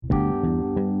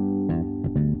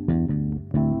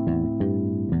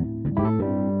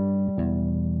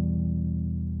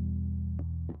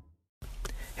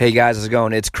Hey guys, how's it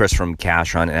going? It's Chris from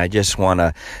Cash Hunt, and I just want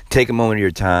to take a moment of your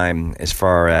time as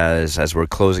far as we're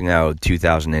closing out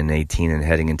 2018 and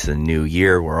heading into the new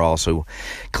year. We're also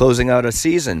closing out a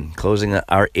season, closing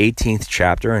our 18th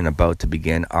chapter and about to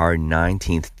begin our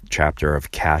 19th chapter of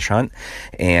Cash Hunt.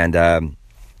 And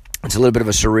it's a little bit of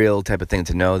a surreal type of thing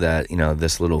to know that,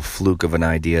 this little fluke of an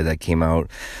idea that came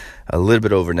out a little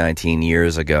bit over 19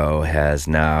 years ago has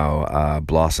now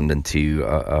blossomed into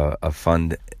a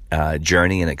fun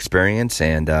journey and experience,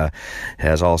 and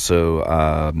has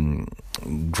also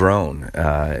grown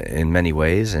in many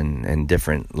ways and in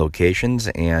different locations.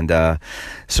 And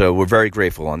so we're very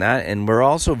grateful on that. And we're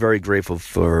also very grateful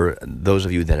for those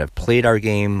of you that have played our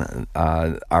game,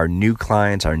 our new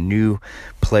clients, our new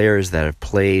players that have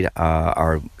played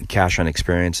our Cash Hunt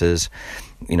experiences,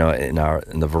 in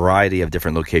the variety of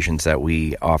different locations that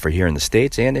we offer here in the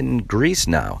States and in Greece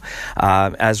now,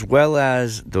 as well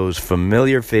as those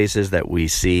familiar faces that we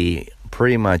see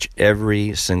pretty much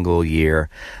every single year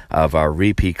of our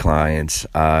repeat clients.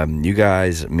 You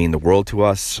guys mean the world to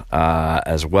us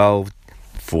as well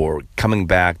for coming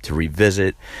back to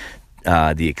revisit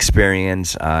the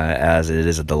experience, as it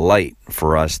is a delight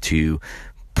for us to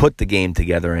put the game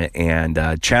together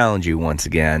and challenge you once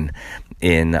again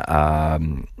in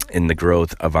the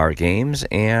growth of our games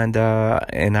and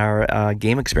in our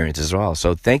game experience as well.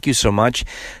 So thank you so much.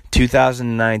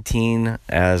 2019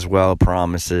 as well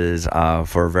promises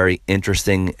for a very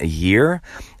interesting year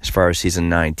as far as season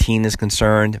 19 is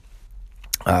concerned.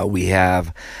 We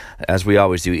have, as we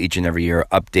always do each and every year,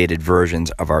 updated versions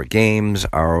of our games.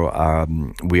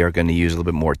 We are going to use a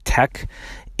little bit more tech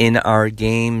in our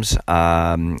games,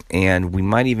 and we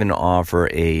might even offer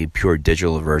a pure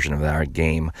digital version of our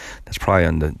game. That's probably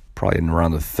in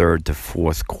around the third to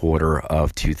fourth quarter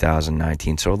of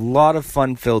 2019. So a lot of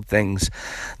fun-filled things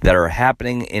that are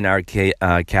happening in our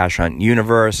Cash Hunt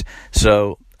universe.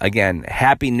 So again,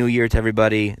 Happy New Year to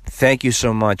everybody. Thank you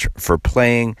so much for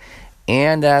playing.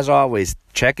 And as always,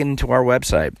 check into our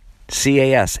website,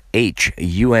 cashunt.com,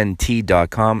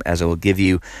 as it will give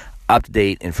you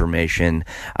up-to-date information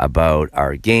about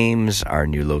our games, our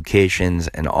new locations,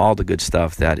 and all the good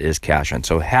stuff that is Cash Hunt.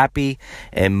 So happy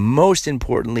and most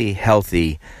importantly,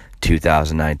 healthy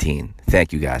 2019.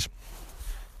 Thank you guys.